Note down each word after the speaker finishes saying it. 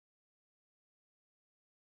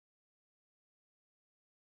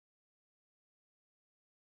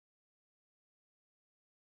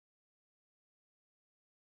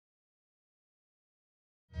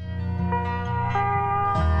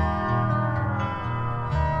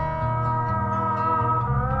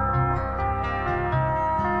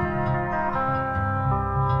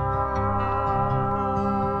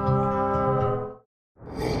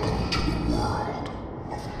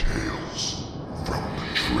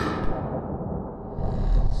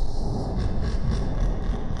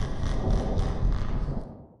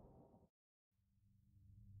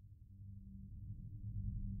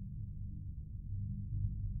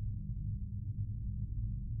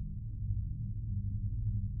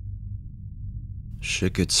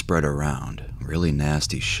Shit gets spread around, really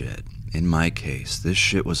nasty shit. In my case, this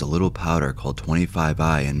shit was a little powder called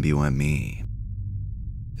 25I NBOMe.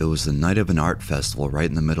 It was the night of an art festival right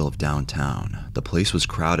in the middle of downtown. The place was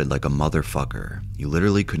crowded like a motherfucker. You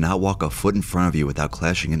literally could not walk a foot in front of you without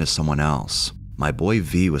clashing into someone else. My boy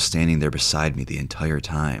V was standing there beside me the entire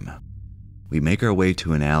time. We make our way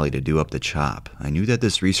to an alley to do up the chop. I knew that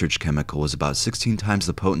this research chemical was about 16 times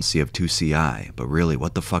the potency of 2CI, but really,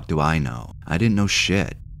 what the fuck do I know? I didn't know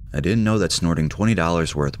shit. I didn't know that snorting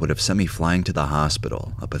 $20 worth would have sent me flying to the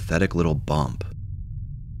hospital, a pathetic little bump.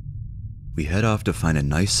 We head off to find a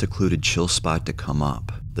nice secluded chill spot to come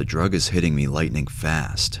up. The drug is hitting me lightning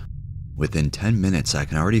fast. Within 10 minutes, I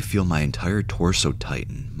can already feel my entire torso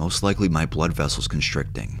tighten, most likely my blood vessels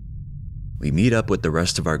constricting. We meet up with the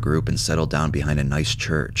rest of our group and settle down behind a nice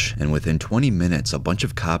church, and within 20 minutes, a bunch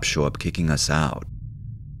of cops show up kicking us out.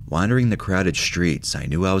 Wandering the crowded streets, I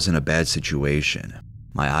knew I was in a bad situation.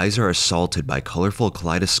 My eyes are assaulted by colorful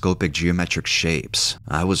kaleidoscopic geometric shapes.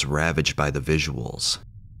 I was ravaged by the visuals.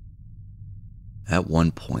 At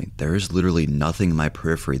one point, there is literally nothing in my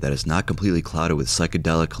periphery that is not completely clouded with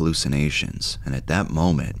psychedelic hallucinations, and at that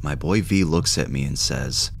moment, my boy V looks at me and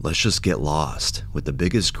says, "Let's just get lost," with the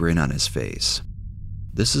biggest grin on his face.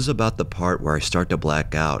 This is about the part where I start to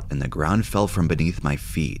black out and the ground fell from beneath my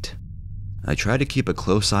feet. I try to keep a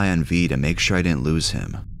close eye on V to make sure I didn't lose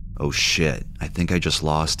him. Oh shit, I think I just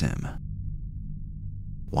lost him.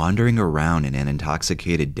 Wandering around in an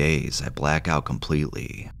intoxicated daze, I black out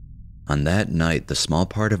completely. On that night, the small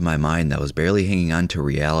part of my mind that was barely hanging on to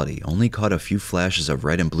reality only caught a few flashes of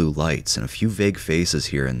red and blue lights and a few vague faces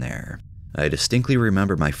here and there. I distinctly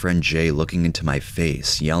remember my friend Jay looking into my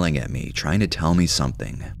face, yelling at me, trying to tell me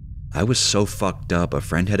something. I was so fucked up, a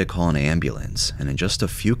friend had to call an ambulance, and in just a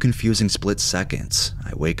few confusing split seconds,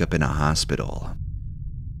 I wake up in a hospital.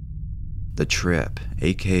 The trip,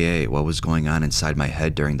 aka what was going on inside my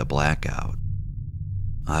head during the blackout.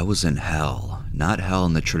 I was in hell, not hell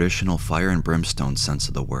in the traditional fire and brimstone sense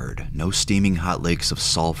of the word. No steaming hot lakes of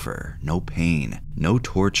sulfur, no pain, no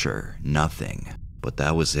torture, nothing. But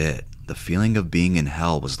that was it. The feeling of being in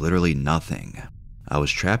hell was literally nothing. I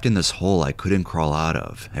was trapped in this hole I couldn't crawl out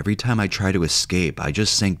of. Every time I tried to escape, I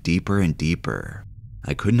just sank deeper and deeper.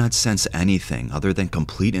 I could not sense anything other than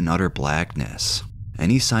complete and utter blackness.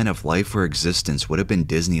 Any sign of life or existence would have been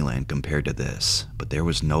Disneyland compared to this, but there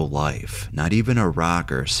was no life, not even a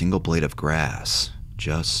rock or a single blade of grass,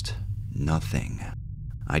 just nothing.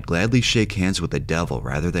 I'd gladly shake hands with the devil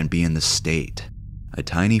rather than be in this state. A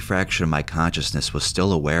tiny fraction of my consciousness was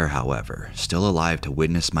still aware, however, still alive to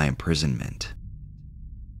witness my imprisonment.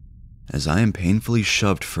 As I am painfully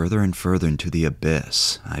shoved further and further into the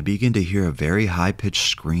abyss, I begin to hear a very high-pitched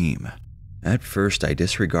scream. At first, I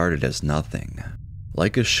disregard it as nothing.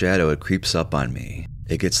 Like a shadow, it creeps up on me.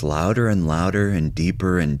 It gets louder and louder and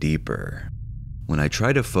deeper and deeper. When I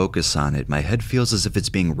try to focus on it, my head feels as if it's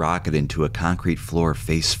being rocketed into a concrete floor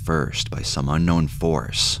face first by some unknown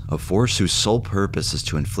force, a force whose sole purpose is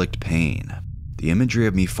to inflict pain. The imagery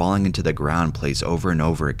of me falling into the ground plays over and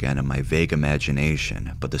over again in my vague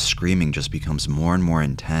imagination, but the screaming just becomes more and more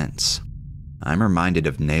intense. I'm reminded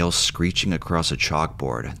of nails screeching across a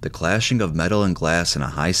chalkboard, the clashing of metal and glass in a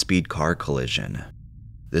high-speed car collision.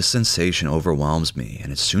 This sensation overwhelms me, and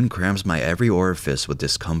it soon crams my every orifice with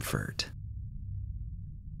discomfort.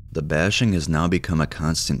 The bashing has now become a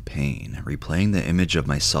constant pain, replaying the image of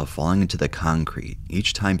myself falling into the concrete,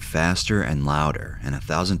 each time faster and louder, and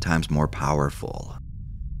 1,000 times more powerful.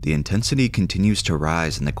 The intensity continues to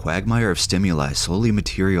rise, and the quagmire of stimuli slowly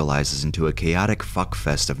materializes into a chaotic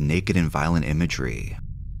fuckfest of naked and violent imagery.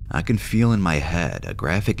 I can feel in my head a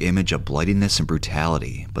graphic image of bloodiness and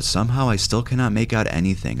brutality, but somehow I still cannot make out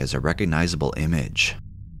anything as a recognizable image.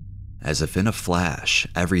 As if in a flash,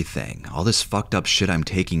 everything, all this fucked up shit I'm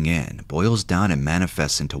taking in, boils down and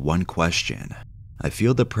manifests into one question. I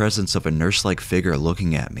feel the presence of a nurse-like figure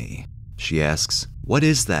looking at me. She asks, "What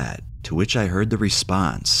is that?" To which I heard the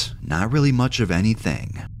response, "Not really much of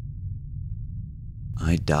anything."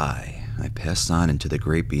 I die. I pass on into the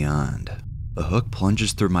great beyond. A hook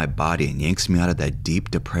plunges through my body and yanks me out of that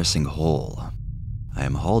deep, depressing hole. I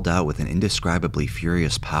am hauled out with an indescribably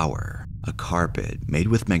furious power. A carpet, made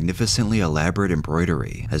with magnificently elaborate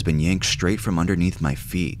embroidery, has been yanked straight from underneath my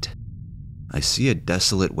feet. I see a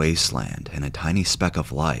desolate wasteland and a tiny speck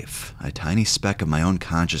of life. A tiny speck of my own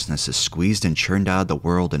consciousness is squeezed and churned out of the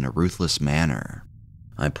world in a ruthless manner.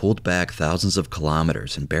 I pulled back thousands of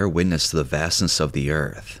kilometers and bear witness to the vastness of the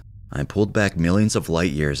earth. I pulled back millions of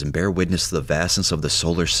light years and bear witness to the vastness of the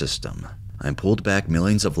solar system. I'm pulled back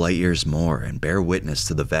millions of light years more and bear witness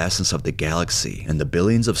to the vastness of the galaxy and the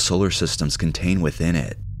billions of solar systems contained within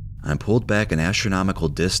it. I'm pulled back an astronomical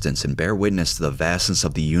distance and bear witness to the vastness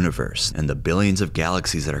of the universe and the billions of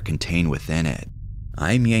galaxies that are contained within it.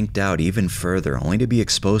 I'm yanked out even further only to be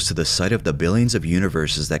exposed to the sight of the billions of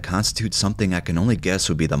universes that constitute something I can only guess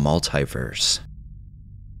would be the multiverse.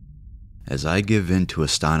 As I give in to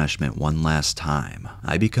astonishment one last time,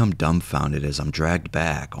 I become dumbfounded as I'm dragged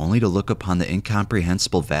back, only to look upon the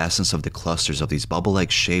incomprehensible vastness of the clusters of these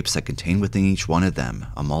bubble-like shapes that contain within each one of them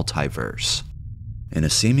a multiverse. In a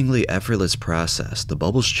seemingly effortless process, the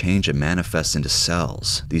bubbles change and manifest into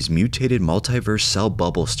cells. These mutated multiverse cell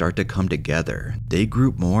bubbles start to come together. They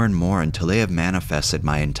group more and more until they have manifested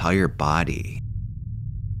my entire body.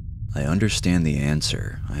 I understand the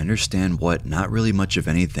answer. I understand what not really much of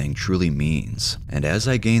anything truly means. And as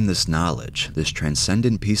I gain this knowledge, this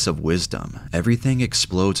transcendent piece of wisdom, everything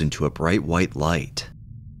explodes into a bright white light.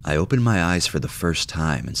 I open my eyes for the first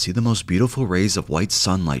time and see the most beautiful rays of white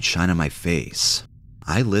sunlight shine on my face.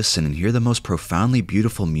 I listen and hear the most profoundly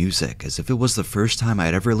beautiful music as if it was the first time I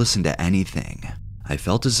had ever listened to anything. I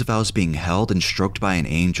felt as if I was being held and stroked by an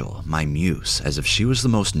angel, my muse, as if she was the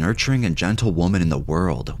most nurturing and gentle woman in the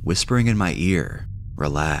world, whispering in my ear,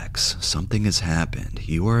 "Relax, something has happened.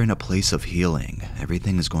 You are in a place of healing.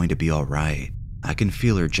 Everything is going to be all right." I can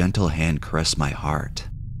feel her gentle hand caress my heart.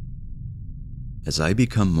 As I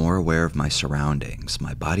become more aware of my surroundings,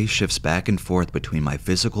 my body shifts back and forth between my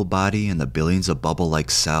physical body and the billions of bubble-like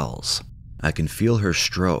cells. I can feel her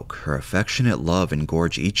stroke, her affectionate love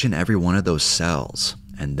engorge each and every one of those cells,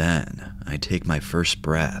 and then I take my first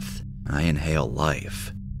breath. I inhale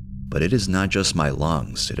life. But it is not just my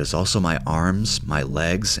lungs, it is also my arms, my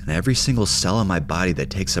legs, and every single cell in my body that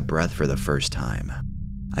takes a breath for the first time.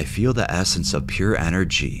 I feel the essence of pure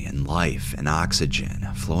energy and life and oxygen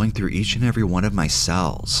flowing through each and every one of my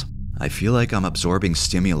cells. I feel like I'm absorbing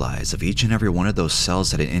stimuli as if each and every one of those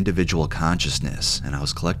cells had an individual consciousness, and I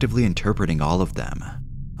was collectively interpreting all of them.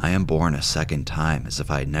 I am born a second time as if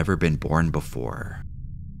I had never been born before.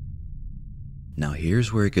 Now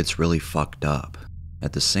here's where it gets really fucked up.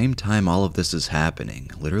 At the same time all of this is happening,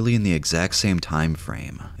 literally in the exact same time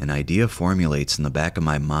frame, an idea formulates in the back of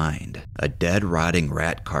my mind, a dead, rotting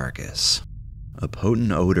rat carcass. A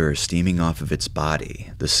potent odor is steaming off of its body.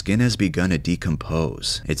 The skin has begun to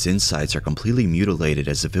decompose. Its insides are completely mutilated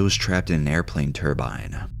as if it was trapped in an airplane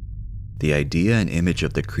turbine. The idea and image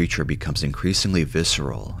of the creature becomes increasingly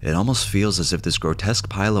visceral. It almost feels as if this grotesque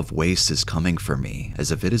pile of waste is coming for me, as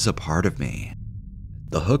if it is a part of me.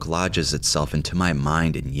 The hook lodges itself into my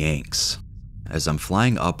mind and yanks. As I'm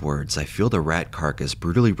flying upwards, I feel the rat carcass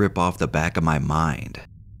brutally rip off the back of my mind.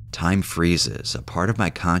 Time freezes, a part of my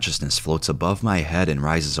consciousness floats above my head and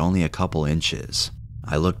rises only a couple inches.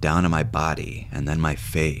 I look down at my body, and then my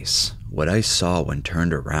face. What I saw when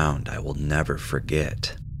turned around, I will never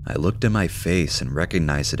forget. I looked at my face and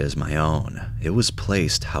recognized it as my own. It was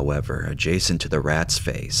placed, however, adjacent to the rat's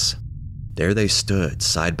face. There they stood,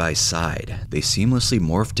 side by side. They seamlessly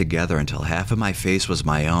morphed together until half of my face was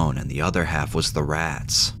my own and the other half was the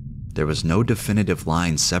rat's. There was no definitive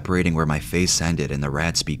line separating where my face ended and the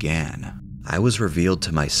rat's began. I was revealed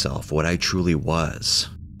to myself what I truly was.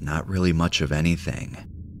 Not really much of anything.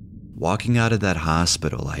 Walking out of that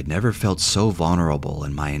hospital, I'd never felt so vulnerable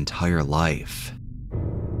in my entire life.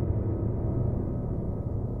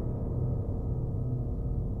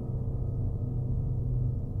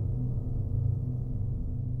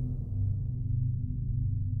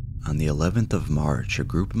 On the 11th of March, a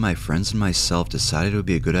group of my friends and myself decided it would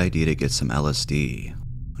be a good idea to get some LSD.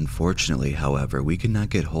 Unfortunately, however, we could not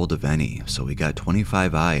get hold of any, so we got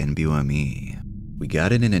 25I NBOMe. We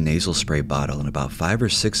got it in a nasal spray bottle and about 5 or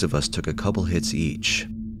 6 of us took a couple hits each.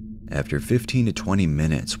 After 15 to 20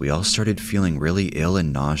 minutes, we all started feeling really ill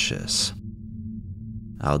and nauseous.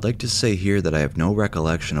 I would like to say here that I have no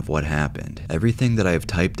recollection of what happened. Everything that I have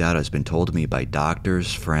typed out has been told to me by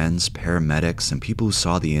doctors, friends, paramedics, and people who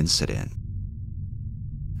saw the incident.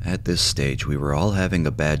 At this stage, we were all having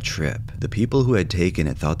a bad trip. The people who had taken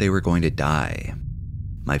it thought they were going to die.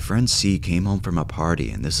 My friend C came home from a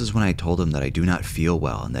party, and this is when I told him that I do not feel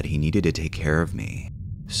well and that he needed to take care of me.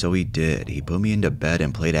 So he did. He put me into bed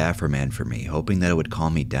and played Afroman for me, hoping that it would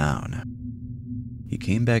calm me down. He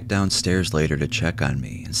came back downstairs later to check on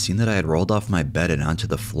me and seen that I had rolled off my bed and onto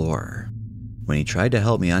the floor. When he tried to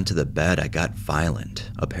help me onto the bed, I got violent.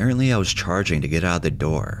 Apparently I was charging to get out of the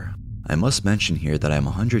door. I must mention here that I'm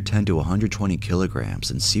 110 to 120 kilograms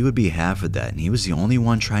and C would be half of that, and he was the only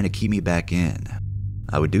one trying to keep me back in.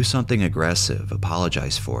 I would do something aggressive,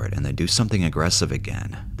 apologize for it, and then do something aggressive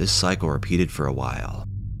again. This cycle repeated for a while.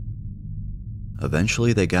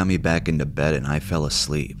 Eventually they got me back into bed and I fell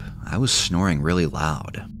asleep. I was snoring really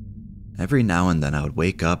loud. Every now and then I would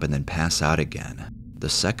wake up and then pass out again. The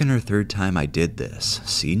second or third time I did this,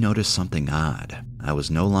 C noticed something odd. I was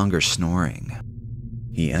no longer snoring.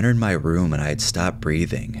 He entered my room and I had stopped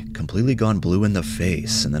breathing, completely gone blue in the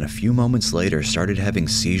face, and then a few moments later started having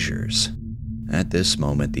seizures. At this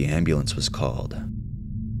moment, the ambulance was called.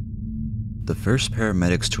 The first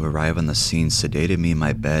paramedics to arrive on the scene sedated me in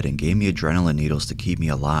my bed and gave me adrenaline needles to keep me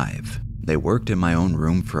alive. They worked in my own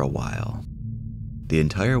room for a while. The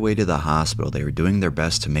entire way to the hospital, they were doing their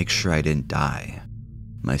best to make sure I didn't die.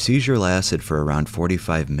 My seizure lasted for around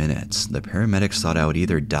 45 minutes. The paramedics thought I would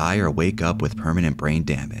either die or wake up with permanent brain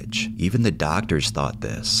damage. Even the doctors thought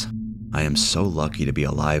this. I am so lucky to be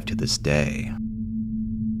alive to this day.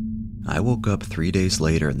 I woke up 3 days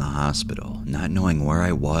later in the hospital, not knowing where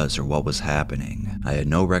I was or what was happening. I had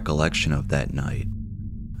no recollection of that night.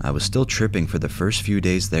 I was still tripping for the first few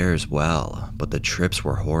days there as well, but the trips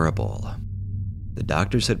were horrible. The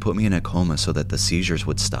doctors had put me in a coma so that the seizures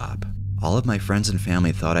would stop. All of my friends and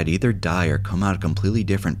family thought I'd either die or come out a completely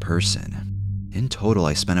different person. In total,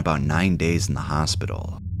 I spent about 9 days in the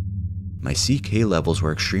hospital. My CK levels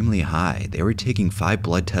were extremely high. They were taking 5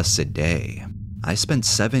 blood tests a day. I spent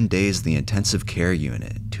 7 days in the intensive care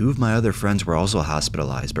unit. 2 of my other friends were also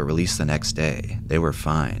hospitalized but released the next day. They were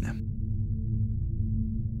fine.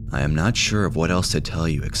 I am not sure of what else to tell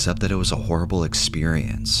you except that it was a horrible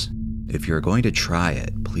experience. If you're going to try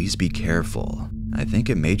it, please be careful. I think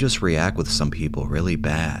it may just react with some people really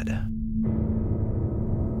bad.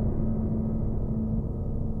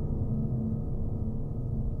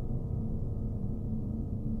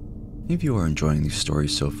 If you are enjoying these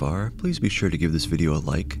stories so far, please be sure to give this video a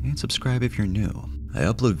like and subscribe if you're new. I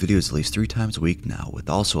upload videos at least 3 times a week now with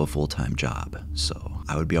also a full-time job, so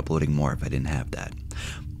I would be uploading more if I didn't have that.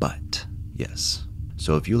 But, yes.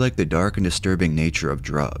 So if you like the dark and disturbing nature of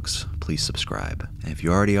drugs, please subscribe. And if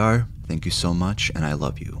you already are, thank you so much and I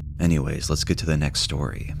love you. Anyways, let's get to the next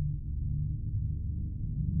story.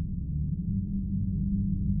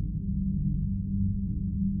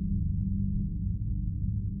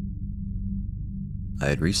 I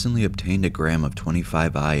had recently obtained a gram of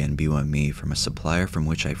 25I NBOMe from a supplier from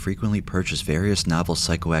which I frequently purchased various novel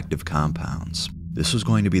psychoactive compounds. This was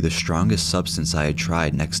going to be the strongest substance I had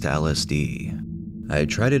tried next to LSD. I had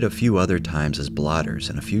tried it a few other times as blotters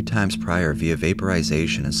and a few times prior via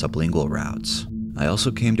vaporization and sublingual routes. I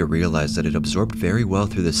also came to realize that it absorbed very well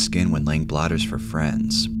through the skin when laying blotters for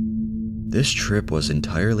friends. This trip was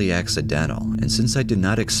entirely accidental, and since I did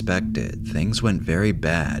not expect it, things went very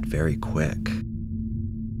bad very quick.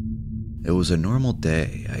 It was a normal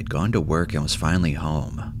day. I had gone to work and was finally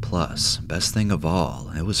home. Plus, best thing of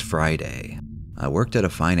all, it was Friday. I worked at a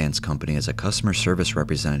finance company as a customer service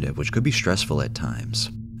representative, which could be stressful at times.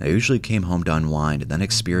 I usually came home to unwind and then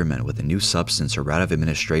experiment with a new substance or route of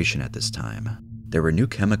administration at this time. There were new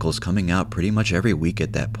chemicals coming out pretty much every week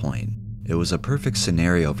at that point. It was a perfect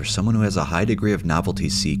scenario for someone who has a high degree of novelty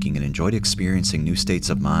seeking and enjoyed experiencing new states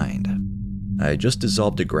of mind. I had just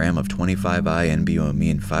dissolved a gram of 25I NBOMe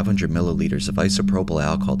in 500 milliliters of isopropyl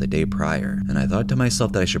alcohol the day prior, and I thought to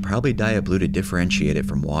myself that I should probably dye it blue to differentiate it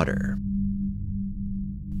from water.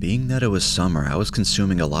 Being that it was summer, I was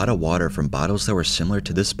consuming a lot of water from bottles that were similar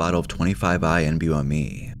to this bottle of 25I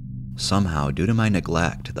NBOMe. Somehow, due to my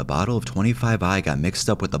neglect, the bottle of 25I got mixed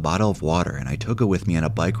up with the bottle of water and I took it with me on a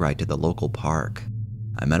bike ride to the local park.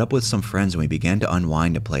 I met up with some friends and we began to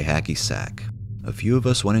unwind and play hacky sack. A few of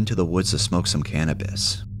us went into the woods to smoke some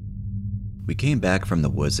cannabis. We came back from the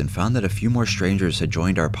woods and found that a few more strangers had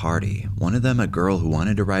joined our party, one of them a girl who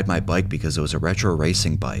wanted to ride my bike because it was a retro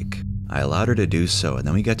racing bike. I allowed her to do so and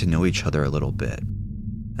then we got to know each other a little bit.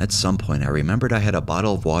 At some point I remembered I had a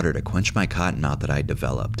bottle of water to quench my cotton mouth that I had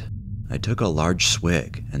developed. I took a large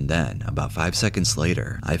swig and then, about 5 seconds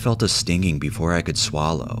later, I felt a stinging before I could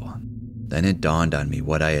swallow. Then it dawned on me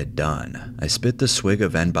what I had done. I spit the swig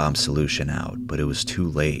of NBOMe solution out, but it was too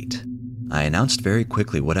late. I announced very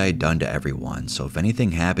quickly what I had done to everyone, so if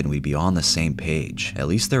anything happened we'd be all on the same page. At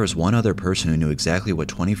least there was one other person who knew exactly what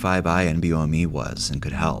 25I NBOMe was and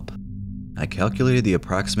could help. I calculated the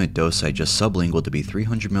approximate dose I just sublingual to be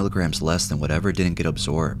 300 milligrams less than whatever didn't get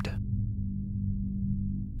absorbed.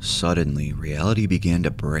 Suddenly, reality began to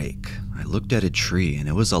break. I looked at a tree and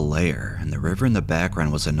it was a layer, and the river in the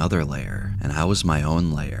background was another layer, and I was my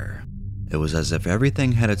own layer. It was as if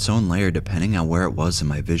everything had its own layer depending on where it was in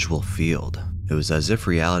my visual field. It was as if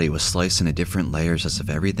reality was sliced into different layers as if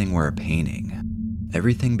everything were a painting.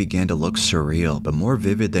 Everything began to look surreal, but more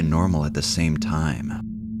vivid than normal at the same time.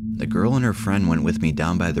 The girl and her friend went with me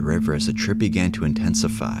down by the river as the trip began to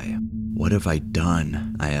intensify. What have I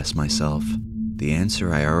done? I asked myself. The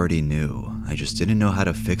answer I already knew. I just didn't know how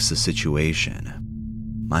to fix the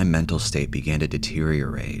situation. My mental state began to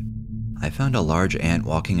deteriorate. I found a large ant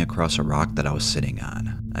walking across a rock that I was sitting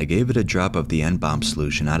on. I gave it a drop of the NBOMe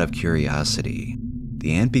solution out of curiosity.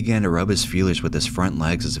 The ant began to rub his feelers with his front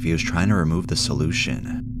legs as if he was trying to remove the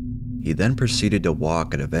solution. He then proceeded to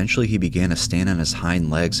walk, and eventually he began to stand on his hind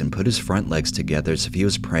legs and put his front legs together as if he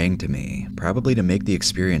was praying to me, probably to make the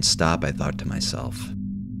experience stop, I thought to myself.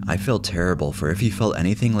 I felt terrible, for if he felt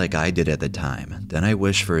anything like I did at the time, then I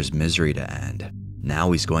wished for his misery to end.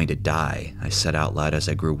 Now he's going to die, I said out loud as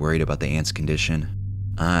I grew worried about the ant's condition.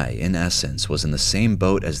 I, in essence, was in the same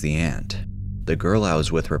boat as the ant. The girl I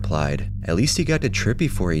was with replied, "At least he got to trip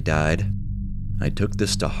before he died." I took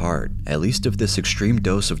this to heart. At least if this extreme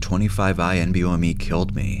dose of 25I NBOMe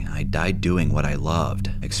killed me, I died doing what I loved,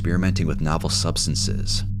 experimenting with novel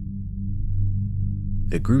substances.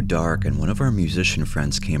 It grew dark and one of our musician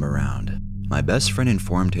friends came around. My best friend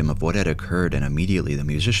informed him of what had occurred, and immediately the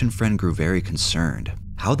musician friend grew very concerned.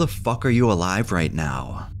 "How the fuck are you alive right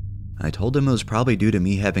now?" I told him it was probably due to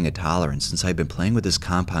me having a tolerance since I'd been playing with this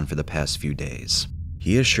compound for the past few days.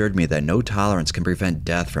 He assured me that no tolerance can prevent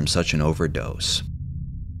death from such an overdose.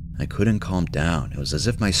 I couldn't calm down. It was as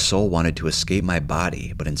if my soul wanted to escape my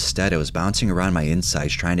body, but instead it was bouncing around my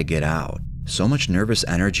insides trying to get out. So much nervous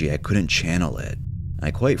energy I couldn't channel it. I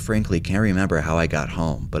quite frankly can't remember how I got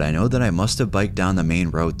home, but I know that I must have biked down the main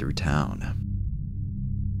road through town.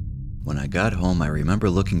 When I got home, I remember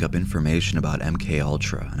looking up information about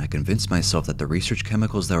MKUltra, and I convinced myself that the research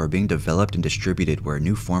chemicals that were being developed and distributed were a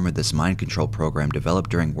new form of this mind control program developed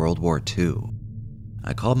during World War II.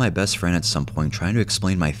 I called my best friend at some point trying to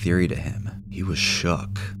explain my theory to him. He was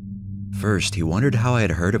shook. First, he wondered how I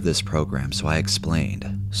had heard of this program, so I explained.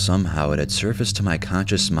 Somehow it had surfaced to my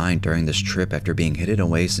conscious mind during this trip after being hidden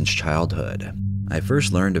away since childhood. I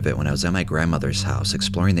first learned of it when I was at my grandmother's house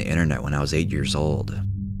exploring the internet when I was 8 years old.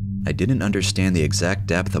 I didn't understand the exact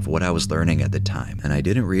depth of what I was learning at the time, and I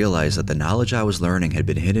didn't realize that the knowledge I was learning had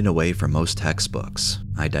been hidden away from most textbooks.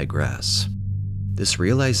 I digress. This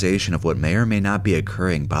realization of what may or may not be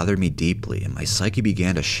occurring bothered me deeply, and my psyche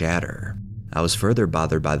began to shatter. I was further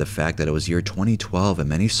bothered by the fact that it was year 2012 and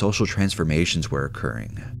many social transformations were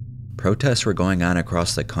occurring. Protests were going on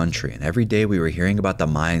across the country, and every day we were hearing about the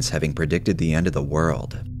Mayans having predicted the end of the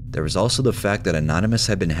world. There was also the fact that Anonymous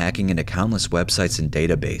had been hacking into countless websites and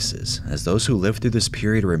databases. As those who lived through this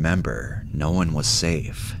period remember, no one was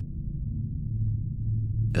safe.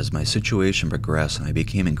 As my situation progressed and I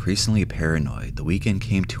became increasingly paranoid, the weekend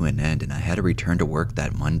came to an end and I had to return to work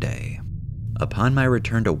that Monday. Upon my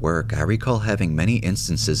return to work, I recall having many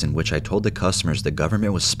instances in which I told the customers the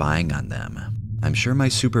government was spying on them. I'm sure my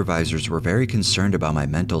supervisors were very concerned about my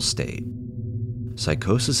mental state.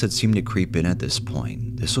 Psychosis had seemed to creep in at this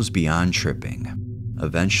point. This was beyond tripping.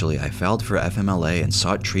 Eventually, I filed for FMLA and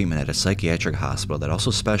sought treatment at a psychiatric hospital that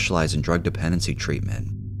also specialized in drug dependency treatment.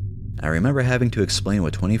 I remember having to explain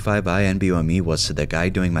what 25I NBOMe was to the guy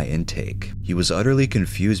doing my intake. He was utterly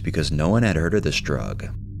confused because no one had heard of this drug.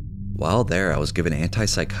 While there, I was given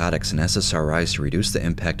antipsychotics and SSRIs to reduce the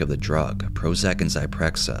impact of the drug, Prozac and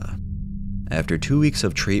Zyprexa. After 2 weeks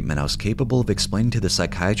of treatment, I was capable of explaining to the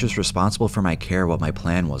psychiatrist responsible for my care what my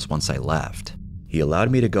plan was once I left. He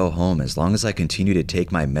allowed me to go home as long as I continued to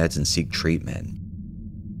take my meds and seek treatment.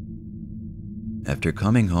 After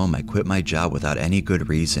coming home, I quit my job without any good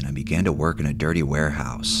reason and began to work in a dirty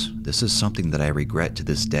warehouse. This is something that I regret to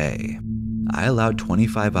this day. I allowed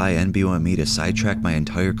 25I NBOMe to sidetrack my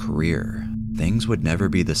entire career. Things would never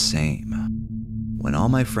be the same. When all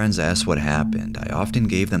my friends asked what happened, I often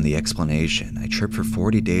gave them the explanation. I tripped for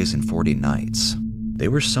 40 days and 40 nights. They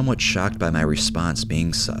were somewhat shocked by my response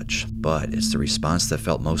being such, but it's the response that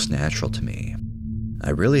felt most natural to me.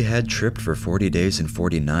 I really had tripped for 40 days and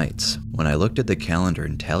 40 nights. When I looked at the calendar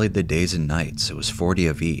and tallied the days and nights, it was 40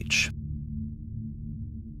 of each.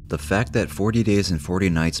 The fact that 40 days and 40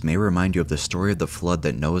 nights may remind you of the story of the flood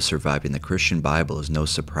that Noah survived in the Christian Bible is no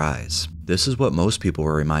surprise. This is what most people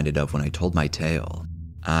were reminded of when I told my tale.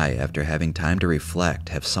 I, after having time to reflect,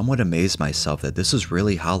 have somewhat amazed myself that this is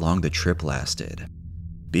really how long the trip lasted.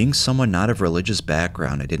 Being someone not of religious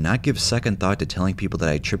background, I did not give second thought to telling people that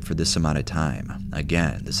I tripped for this amount of time.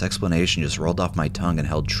 Again, this explanation just rolled off my tongue and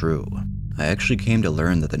held true. I actually came to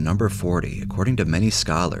learn that the number 40, according to many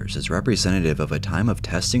scholars, is representative of a time of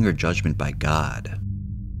testing or judgment by God.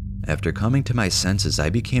 After coming to my senses, I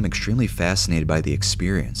became extremely fascinated by the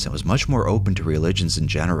experience and was much more open to religions in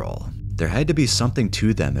general. There had to be something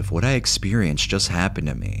to them if what I experienced just happened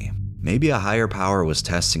to me. Maybe a higher power was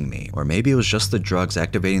testing me, or maybe it was just the drugs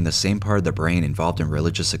activating the same part of the brain involved in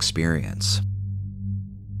religious experience.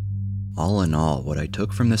 All in all, what I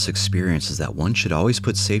took from this experience is that one should always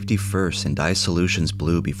put safety first and dye solutions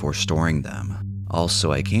blue before storing them.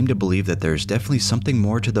 Also, I came to believe that there's definitely something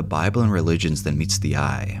more to the Bible and religions than meets the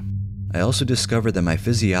eye. I also discovered that my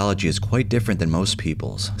physiology is quite different than most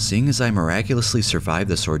people's, seeing as I miraculously survived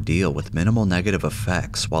this ordeal with minimal negative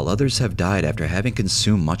effects, while others have died after having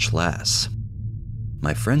consumed much less.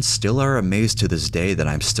 My friends still are amazed to this day that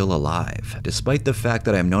I'm still alive, despite the fact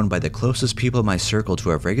that I am known by the closest people in my circle to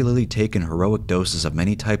have regularly taken heroic doses of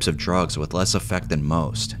many types of drugs with less effect than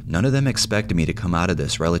most. None of them expected me to come out of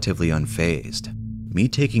this relatively unfazed. Me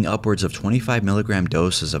taking upwards of 25 milligram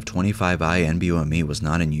doses of 25I NBOMe was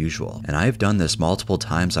not unusual, and I have done this multiple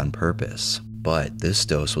times on purpose. But this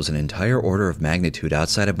dose was an entire order of magnitude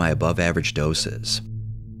outside of my above average doses.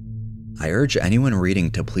 I urge anyone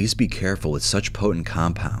reading to please be careful with such potent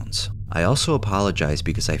compounds. I also apologize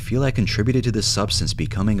because I feel I contributed to this substance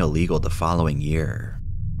becoming illegal the following year.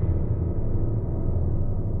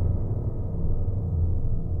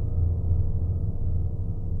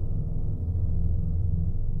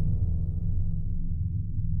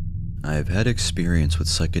 I've had experience with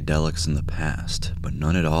psychedelics in the past, but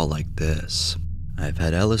none at all like this. I've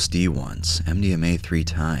had LSD once, MDMA 3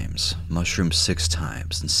 times, mushrooms 6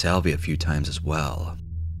 times, and salvia a few times as well.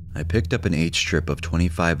 I picked up an 8-strip of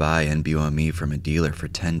 25I NBOMe from a dealer for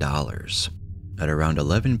 $10. At around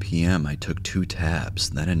 11 p.m. I took 2 tabs,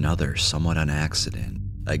 then another, somewhat on accident.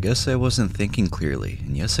 I guess I wasn't thinking clearly,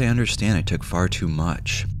 and yes, I understand I took far too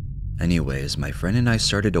much. Anyways, my friend and I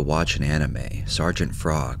started to watch an anime, Sergeant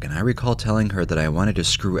Frog, and I recall telling her that I wanted to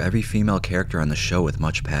screw every female character on the show with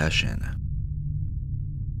much passion.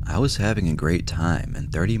 I was having a great time,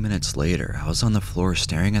 and 30 minutes later, I was on the floor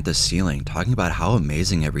staring at the ceiling talking about how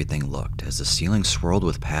amazing everything looked as the ceiling swirled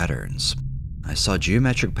with patterns. I saw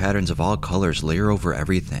geometric patterns of all colors layer over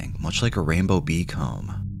everything, much like a rainbow bee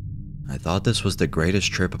comb. I thought this was the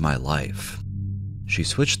greatest trip of my life. She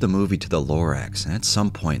switched the movie to the Lorax and at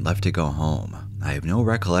some point left to go home. I have no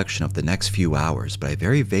recollection of the next few hours, but I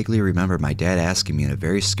very vaguely remember my dad asking me in a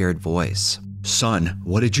very scared voice, "Son,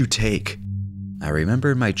 what did you take?" I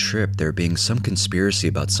remember in my trip there being some conspiracy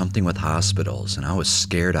about something with hospitals, and I was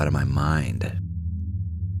scared out of my mind.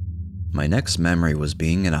 My next memory was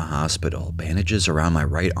being in a hospital, bandages around my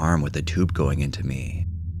right arm with a tube going into me.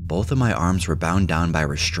 Both of my arms were bound down by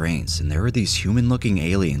restraints, and there were these human-looking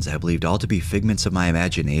aliens I believed all to be figments of my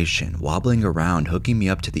imagination, wobbling around, hooking me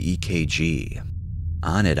up to the EKG.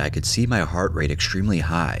 On it, I could see my heart rate extremely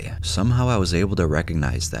high. Somehow I was able to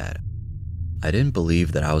recognize that. I didn't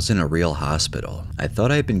believe that I was in a real hospital. I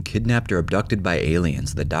thought I had been kidnapped or abducted by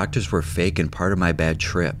aliens, the doctors were fake and part of my bad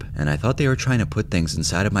trip, and I thought they were trying to put things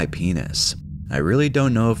inside of my penis. I really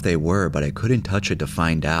don't know if they were, but I couldn't touch it to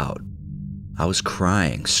find out. I was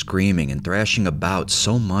crying, screaming, and thrashing about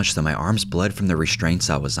so much that my arms bled from the restraints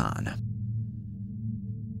I was on.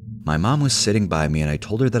 My mom was sitting by me and I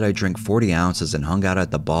told her that I drank 40 ounces and hung out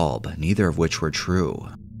at the bulb, neither of which were true.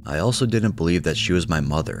 I also didn't believe that she was my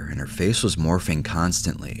mother, and her face was morphing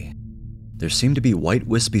constantly. There seemed to be white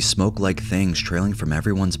wispy smoke-like things trailing from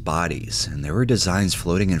everyone's bodies, and there were designs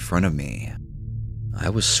floating in front of me. I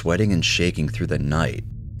was sweating and shaking through the night.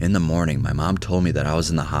 In the morning, my mom told me that I was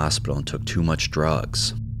in the hospital and took too much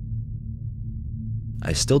drugs.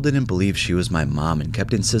 I still didn't believe she was my mom and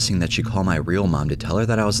kept insisting that she call my real mom to tell her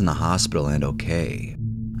that I was in the hospital and okay.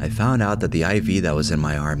 I found out that the IV that was in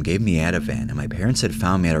my arm gave me Ativan, and my parents had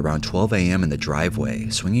found me at around 12 a.m. in the driveway,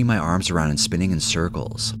 swinging my arms around and spinning in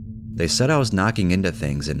circles. They said I was knocking into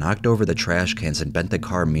things and knocked over the trash cans and bent the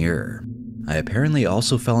car mirror. I apparently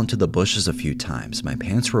also fell into the bushes a few times. My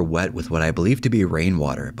pants were wet with what I believed to be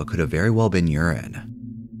rainwater, but could have very well been urine.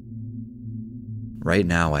 Right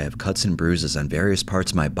now, I have cuts and bruises on various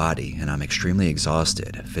parts of my body, and I'm extremely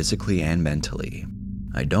exhausted, physically and mentally.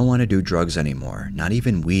 I don't want to do drugs anymore, not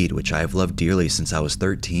even weed, which I have loved dearly since I was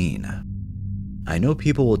 13. I know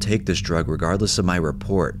people will take this drug regardless of my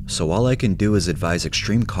report, so all I can do is advise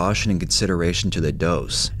extreme caution and consideration to the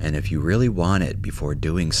dose, and if you really want it, before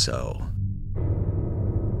doing so.